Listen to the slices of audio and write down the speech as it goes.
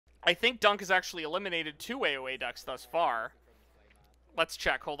I think Dunk has actually eliminated 2 AoE decks thus far. Let's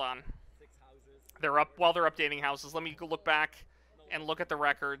check. Hold on. They're up while they're updating houses. Let me look back and look at the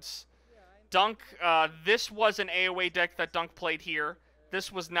records. Dunk, this was an AoE deck that Dunk played here.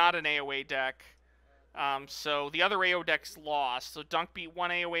 This was not an AoE deck. So the other AoE decks lost. So Dunk beat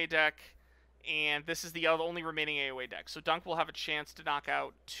 1 AoE deck, and this is the only remaining AoE deck. So Dunk will have a chance to knock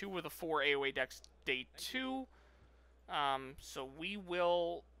out 2 of the 4 AoE decks day 2. So we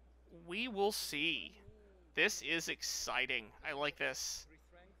will see. This is exciting. I like this.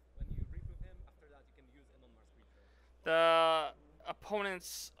 The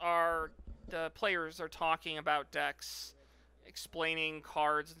players are talking about decks, explaining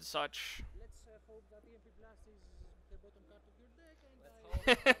cards and such.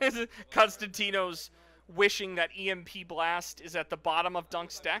 Konstantinos wishing that EMP Blast is at the bottom of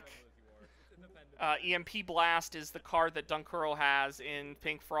Dunk's deck. EMP Blast is the card that Dunkuro has in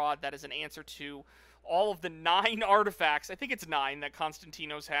Pink Fraud that is an answer to all of the 9 artifacts. I think it's 9 that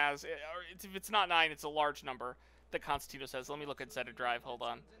Konstantinos has. If it's not 9, it's a large number that Konstantinos has. Let me look at Zetadrive. Hold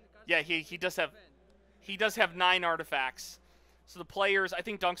on. Yeah, he does have 9 artifacts. So the players, I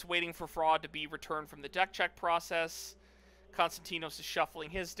think Dunk's waiting for Fraud to be returned from the deck check process. Konstantinos is shuffling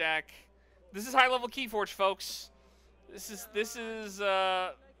his deck. This is high-level Keyforge, folks. This is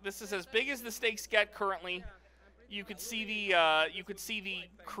as big as the stakes get currently. You could see the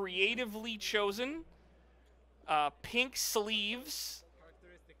creatively chosen pink sleeves.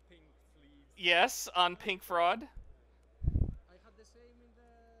 Yes, on Pink Fraud.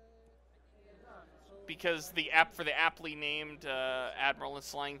 Because for the aptly named Admiral is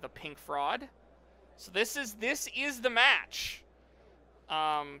slaying the Pink Fraud. So this is the match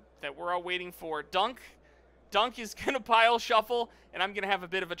that we're all waiting for. Dunk is gonna pile shuffle, and I'm gonna have a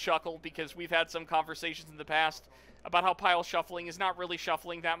bit of a chuckle because we've had some conversations in the past about how pile shuffling is not really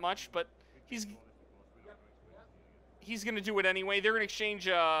shuffling that much, but he's gonna do it anyway. They're gonna exchange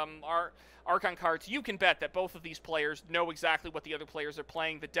our Archon cards. You can bet that both of these players know exactly what the other players are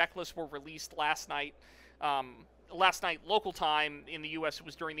playing. The deck lists were released last night. Last night, local time. In the U.S., it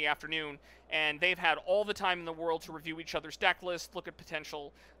was during the afternoon, and they've had all the time in the world to review each other's deck list, look at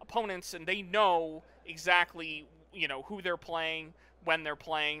potential opponents, and they know exactly, who they're playing, when they're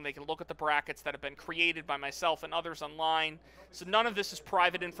playing. They can look at the brackets that have been created by myself and others online. So none of this is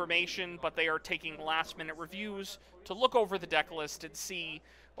private information, but they are taking last-minute reviews to look over the deck list and see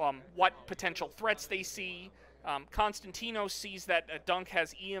what potential threats they see. Konstantinos sees that Dunk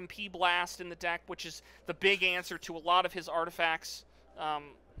has EMP Blast in the deck, which is the big answer to a lot of his artifacts.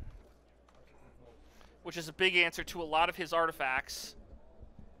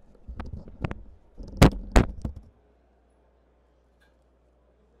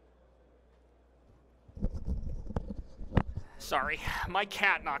 Sorry, my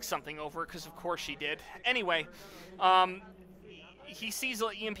cat knocked something over, because of course she did. Anyway, he sees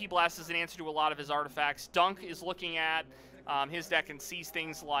EMP Blast as an answer to a lot of his artifacts. Dunk is looking at his deck and sees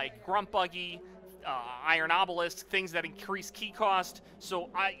things like Grump Buggy, Iron Obelisk, things that increase key cost. So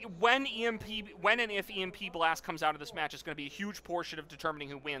when and if EMP Blast comes out of this match, it's going to be a huge portion of determining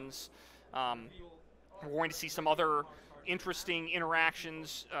who wins. We're going to see some other interesting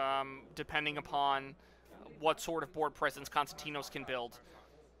interactions depending upon what sort of board presence Konstantinos can build,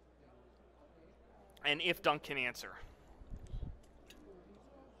 and if Dunk can answer.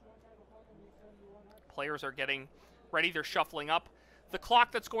 Players are getting ready. They're shuffling up. The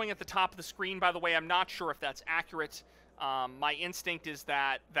clock that's going at the top of the screen, by the way, I'm not sure if that's accurate. My instinct is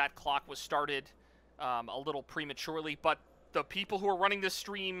that that clock was started a little prematurely, but the people who are running this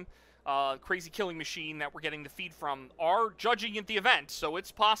stream, Crazy Killing Machine that we're getting the feed from, are judging at the event, so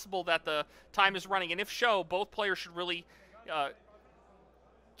it's possible that the time is running. And if so, both players should really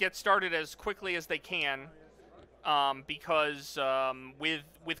get started as quickly as they can. Because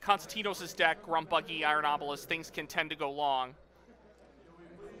with Konstantinos' deck, Grump Buggy, Iron Obelisk, things can tend to go long.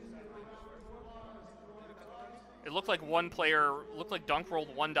 It looked like Dunk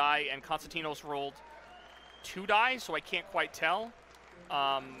rolled 1 die and Konstantinos rolled 2 die, so I can't quite tell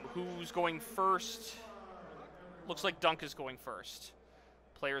who's going first. Looks like Dunk is going first.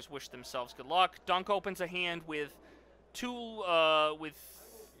 Players wish themselves good luck. Dunk opens a hand with 3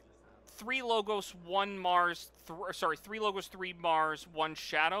 Logos, 1 Mars, 3 Logos, 3 Mars, 1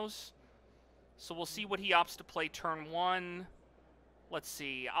 Shadows. So we'll see what he opts to play turn 1. Let's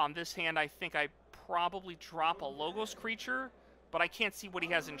see. On this hand, I think I probably drop a Logos creature, but I can't see what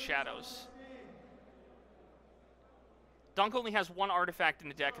he has in Shadows. Dunk only has 1 artifact in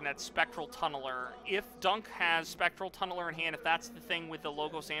the deck, and that's Spectral Tunneler. If Dunk has Spectral Tunneler in hand, if that's the thing with the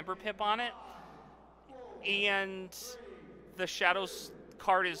Logos Amber Pip on it, and the Shadows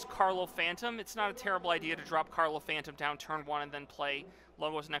card is Carlo Phantom. It's not a terrible idea to drop Carlo Phantom down turn 1 and then play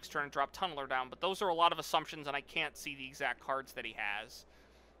Logos next turn and drop Tunneler down, but those are a lot of assumptions, and I can't see the exact cards that he has.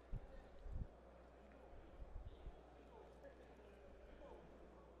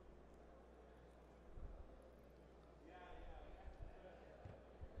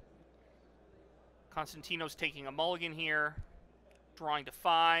 Konstantinos taking a mulligan here, drawing to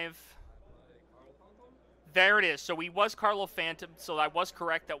 5. There it is. So he was Carlo Phantom, so I was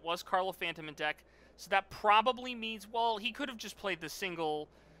correct. That was Carlo Phantom in deck. So that probably means, well, he could have just played the single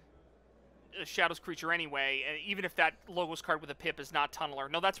Shadows creature anyway, and even if that Logos card with a pip is not Tunneler.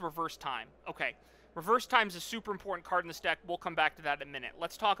 No, that's Reverse Time. Okay. Reverse Time is a super important card in this deck. We'll come back to that in a minute.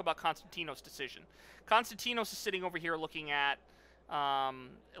 Let's talk about Konstantinos' decision. Konstantinos is sitting over here looking at,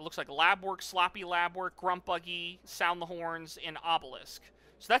 it looks like Labwork, Sloppy Labwork, Grump Buggy, Sound the Horns, and Obelisk.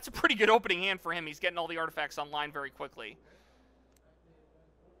 So that's a pretty good opening hand for him. He's getting all the artifacts online very quickly.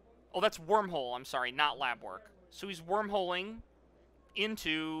 Oh, that's Wormhole. I'm sorry, not Labwork. So he's wormholing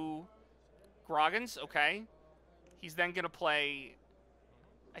into Groggins. Okay. He's then going to play,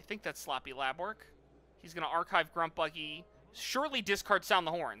 I think that's Sloppy Labwork. He's going to archive Grump Buggy. Surely discard Sound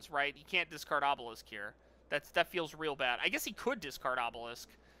the Horns, right? He can't discard Obelisk here. That feels real bad. I guess he could discard Obelisk,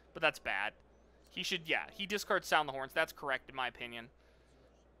 but that's bad. He should, yeah, he discards Sound the Horns. That's correct, in my opinion.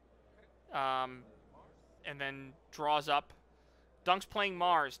 And then draws up. Dunk's playing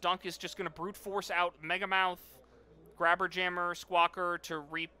Mars. Dunk is just going to brute force out Megamouth, Grabber Jammer, Squawker to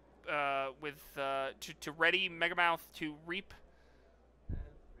reap to ready Megamouth to reap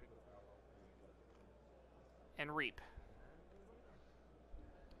and reap.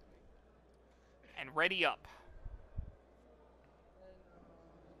 And ready up.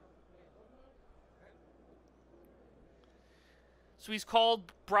 So he's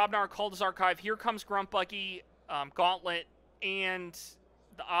called, Brobnar called his archive. Here comes Grump Buggy, Gauntlet, and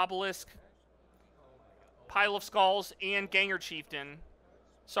the Obelisk, Pile of Skulls, and Ganger Chieftain.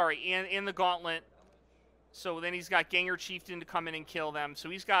 Sorry, and the Gauntlet. So then he's got Ganger Chieftain to come in and kill them. So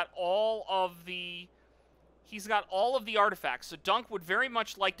he's got all of the artifacts. So Dunk would very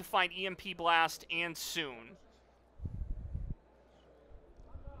much like to find EMP Blast, and soon.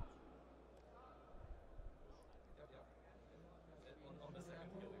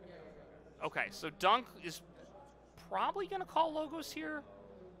 Okay, so Dunk is probably going to call Logos here.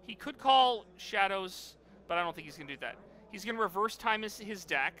 He could call Shadows, but I don't think he's going to do that. He's going to Reverse Time his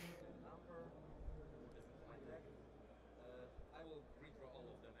deck. I will redraw all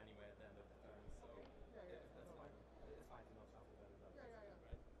of them anyway at the end of the turn, so that's fine. It's fine to not shuffle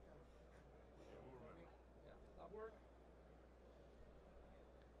them. Labwork.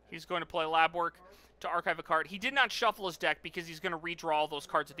 He's going to play Labwork to archive a card. He did not shuffle his deck because he's going to redraw all those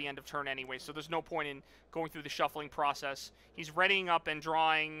cards at the end of turn anyway, so there's no point in going through the shuffling process. He's readying up and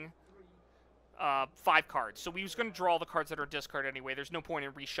drawing 5 cards. So he was going to draw all the cards that are discarded anyway. There's no point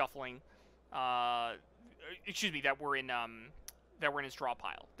in reshuffling. Excuse me, that were in his draw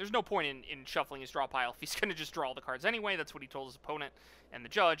pile. There's no point in shuffling his draw pile if he's going to just draw all the cards anyway. That's what he told his opponent and the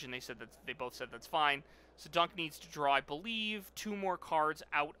judge, and they both said that's fine. So Dunk needs to draw, I believe, 2 more cards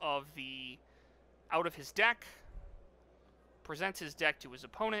out of his deck. Presents his deck to his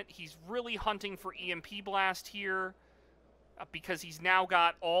opponent. He's really hunting for EMP Blast here because he's now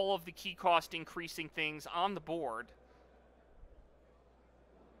got all of the key cost increasing things on the board.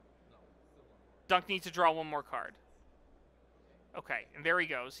 Dunk needs to draw 1 more card. Okay, and there he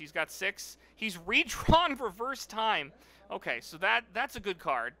goes. He's got 6. He's redrawn Reverse Time. Okay, so that's a good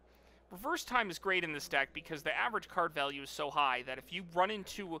card. Reverse Time is great in this deck because the average card value is so high that if you run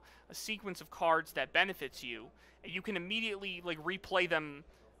into a sequence of cards that benefits you, you can immediately replay them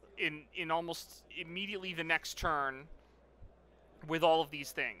in almost immediately the next turn with all of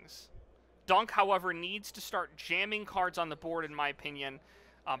these things. Dunk, however, needs to start jamming cards on the board, in my opinion,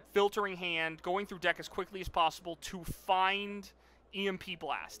 filtering hand, going through deck as quickly as possible to find EMP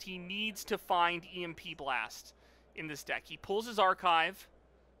Blast. He needs to find EMP Blast in this deck. He pulls his archive.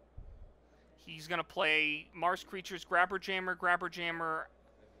 He's going to play Mars Creatures, Grabber Jammer.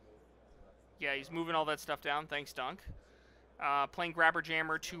 Yeah, he's moving all that stuff down. Thanks, Dunk. Playing Grabber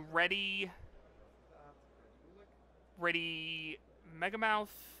Jammer to ready Megamouth.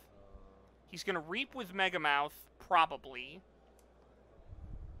 He's going to reap with Megamouth, probably.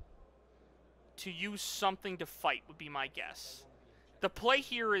 To use something to fight would be my guess. The play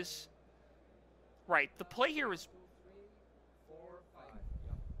here is... Right, the play here is...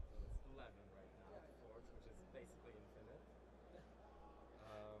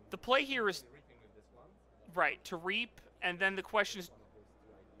 The play here is, right, to reap, and then the question is,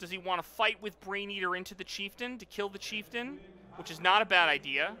 does he want to fight with Brain Eater into the Chieftain to kill the Chieftain which is not a bad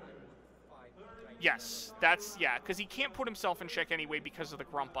idea. Yes, that's, yeah, because he can't put himself in check anyway because of the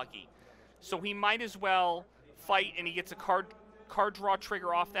Grump Buggy. So he might as well fight, and he gets a card draw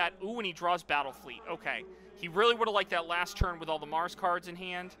trigger off that. Ooh, and he draws Battle Fleet. Okay. He really would have liked that last turn with all the Mars cards in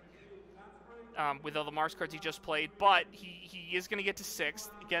hand. With all the Mars cards he just played. But he is going to get to 6th.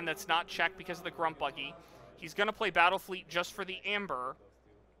 Again, that's not checked because of the Grump Buggy. He's going to play Battle Fleet just for the Æmber.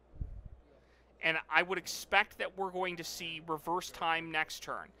 And I would expect that we're going to see reverse time next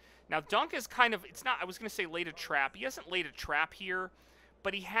turn. Now, Dunk is kind of, it's not, I was going to say laid a trap. He hasn't laid a trap here,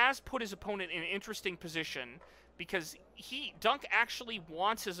 but he has put his opponent in an interesting position because Dunk actually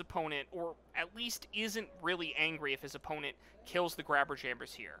wants his opponent, or at least isn't really angry if his opponent kills the Grabber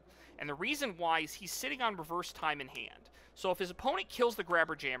Jammers here. And the reason why is he's sitting on reverse time in hand. So if his opponent kills the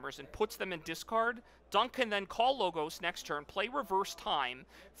Grabber Jammers and puts them in discard, Dunk can then call Logos next turn, play reverse time,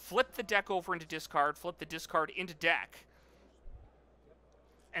 flip the deck over into discard, flip the discard into deck.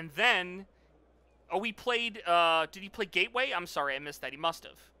 And then, oh, he played, did he play Gateway? I'm sorry, I missed that. He must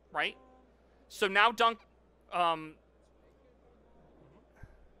have, right? So now Dunk,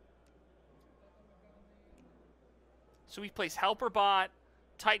 so he plays Helper Bot,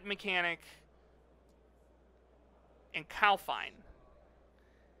 Titan Mechanic, and Cowfyne.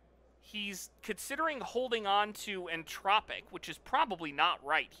 He's considering holding on to Entropic, which is probably not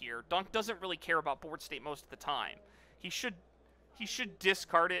right here. Dunk doesn't really care about board state most of the time. He should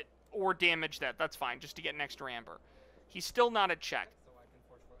discard it or damage that. That's fine, just to get an extra Æmber. He's still not at check. So I can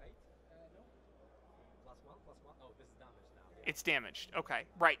force for 8? No. +1. Oh, this is damaged now. It's damaged. Okay,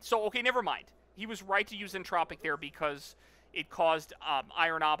 right. So, okay, never mind. He was right to use Entropic there because it caused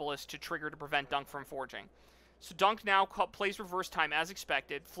Iron Obelisk to trigger to prevent Dunk from forging. So Dunk now plays reverse time as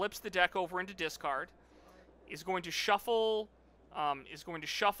expected, flips the deck over into discard, is going to shuffle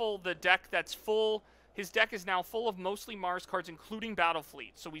the deck that's full. His deck is now full of mostly Mars cards, including Battle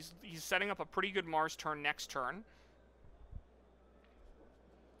Fleet. So he's setting up a pretty good Mars turn next turn.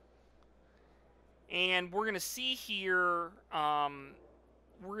 And we're going to see here,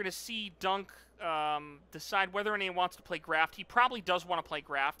 we're going to see Dunk decide whether or not he wants to play Graft. He probably does want to play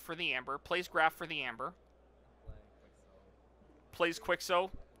Graft for the Æmber. Plays Graft for the Æmber. Plays Quixo.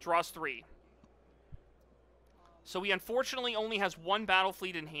 Draws 3. So he unfortunately only has 1 Battle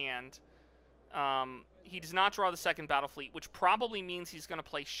Fleet in hand. He does not draw the second Battle Fleet, which probably means he's going to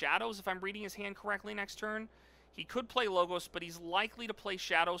play Shadows, if I'm reading his hand correctly, next turn. He could play Logos, but he's likely to play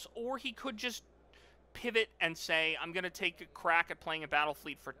Shadows, or he could just pivot and say, I'm going to take a crack at playing a Battle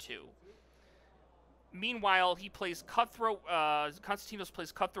Fleet for 2. Meanwhile, he plays Cutthroat. Konstantinos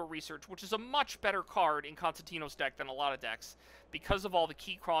plays Cutthroat Research, which is a much better card in Konstantinos' deck than a lot of decks. Because of all the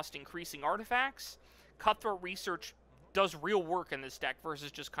key cost increasing artifacts, Cutthroat Research does real work in this deck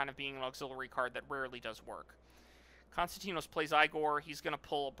versus just kind of being an auxiliary card that rarely does work. Konstantinos plays Eyegor. He's going to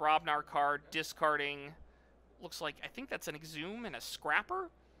pull a Brobnar card, discarding, looks like, I think that's an Exhume and a Scrapper.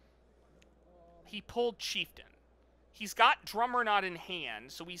 He pulled Chieftain. He's got Drummernaut in hand,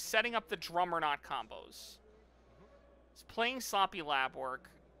 so he's setting up the Drummernaut combos. He's playing Sloppy Labwork.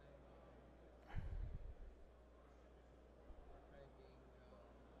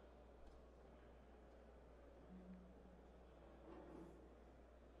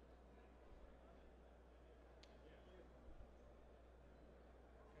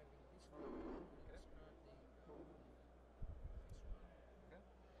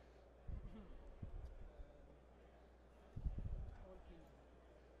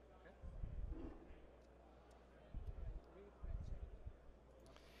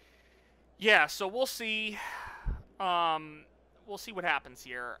 Yeah, so we'll see. We'll see what happens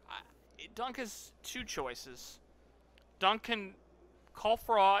here. Dunk has 2 choices. Dunk can call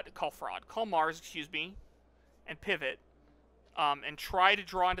Mars, excuse me, and pivot, and try to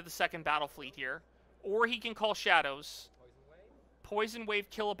draw into the second Battle Fleet here. Or he can call Shadows, Poison Wave,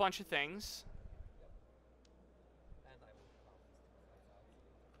 kill a bunch of things.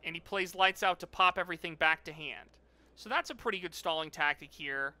 And he plays Lights Out to pop everything back to hand. So that's a pretty good stalling tactic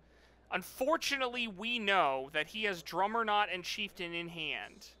here. Unfortunately, we know that he has Drummernaut and Chieftain in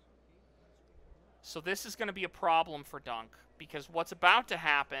hand. So this is going to be a problem for Dunk, because what's about to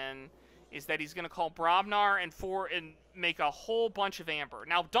happen is that he's going to call Brobnar and make a whole bunch of Æmber.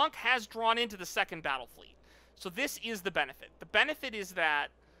 Now, Dunk has drawn into the second Battle Fleet. So this is the benefit. The benefit is that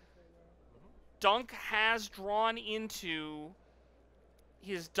Dunk has drawn into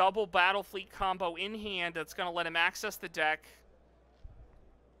his double Battle Fleet combo in hand that's going to let him access the deck.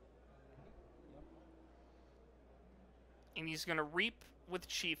 And he's going to reap with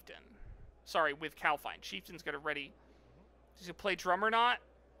Chieftain. Sorry, with Cowfyne. Chieftain's going to ready. He's going to play Drummernaut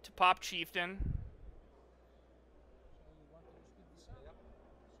to pop Chieftain.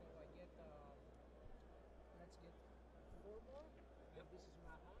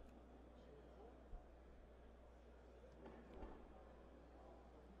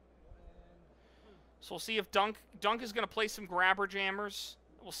 So we'll see if Dunk is going to play some grabber jammers.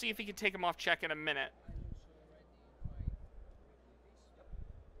 We'll see if he can take him off check in a minute.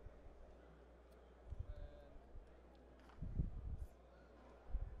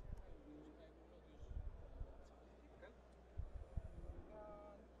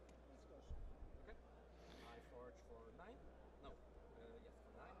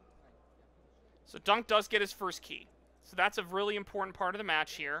 So Dunk does get his first key. So that's a really important part of the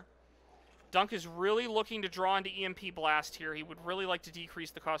match here. Dunk is really looking to draw into EMP Blast here. He would really like to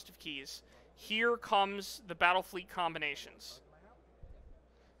decrease the cost of keys. Here comes the Battle Fleet combinations.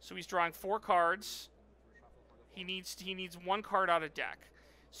 So he's drawing 4 cards. He needs 1 card out of deck.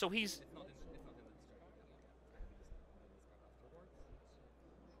 So he's...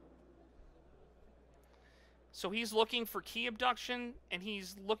 So he's looking for key abduction, and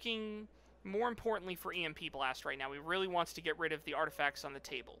he's looking, more importantly, for EMP Blast right now. He really wants to get rid of the artifacts on the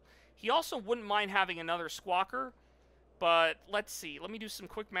table. He also wouldn't mind having another Squawker, but let's see. Let me do some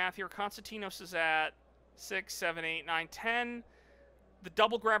quick math here. Konstantinos is at 6, 7, 8, 9, 10. The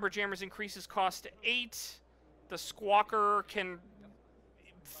double grabber jammers increases cost to 8. The Squawker can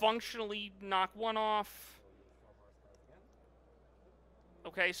functionally knock 1 off.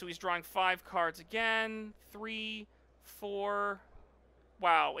 Okay, so he's drawing 5 cards again. 3, 4.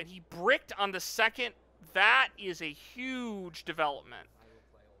 Wow, and he bricked on the second. That is a huge development.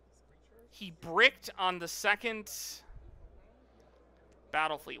 He bricked on the second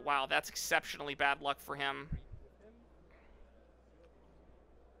Battle Fleet. Wow, that's exceptionally bad luck for him.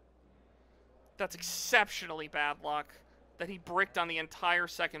 That's exceptionally bad luck that he bricked on the entire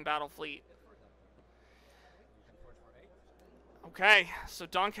second Battle Fleet. Okay, so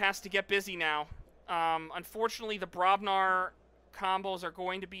Dunk has to get busy now. Unfortunately, the Brobnar combos are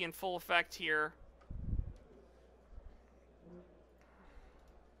going to be in full effect here.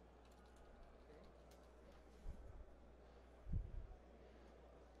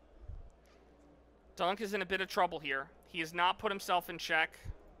 Dunk is in a bit of trouble here. He has not put himself in check.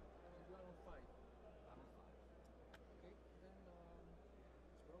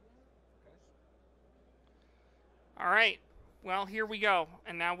 All right. Well, here we go.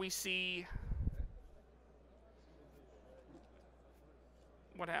 And now we see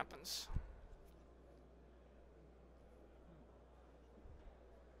what happens.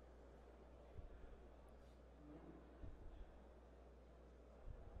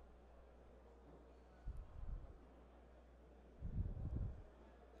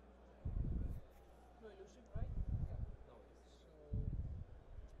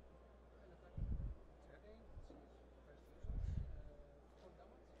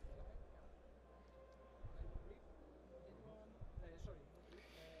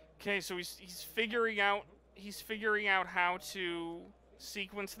 Okay, so he's figuring out how to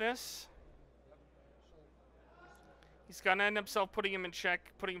sequence this. He's gonna end up putting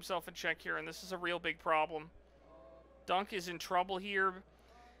himself in check here, and this is a real big problem. Dunk is in trouble here,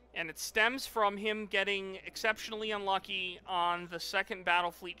 and it stems from him getting exceptionally unlucky on the second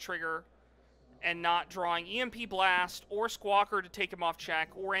Battle Fleet trigger and not drawing EMP Blast or Squawker to take him off check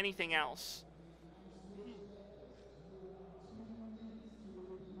or anything else.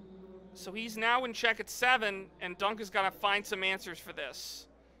 So he's now in check at 7, and Dunk has got to find some answers for this.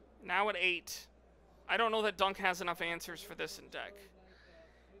 Now at 8. I don't know that Dunk has enough answers for this in deck.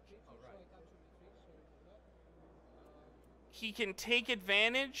 He can take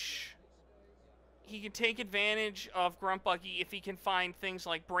advantage. He can take advantage of Grump Buggy if he can find things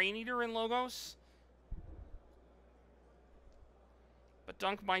like Brain Eater and Logos. But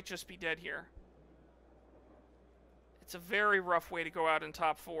Dunk might just be dead here. It's a very rough way to go out in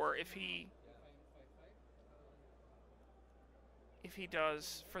top 4 if he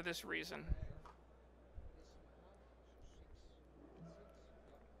does, for this reason.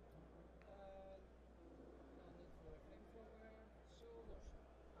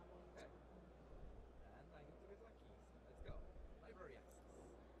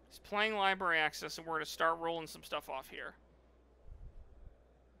 He's playing Library Access, and we're going to start rolling some stuff off here.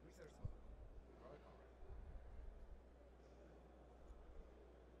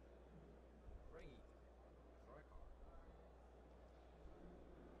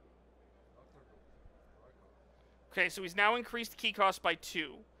 Okay, so he's now increased the key cost by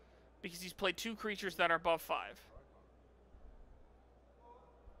 2 because he's played 2 creatures that are above 5.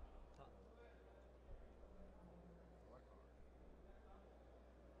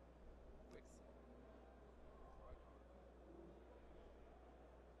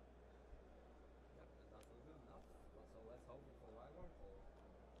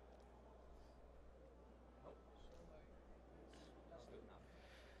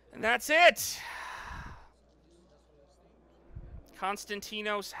 And that's it.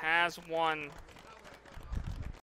 Konstantinos has won.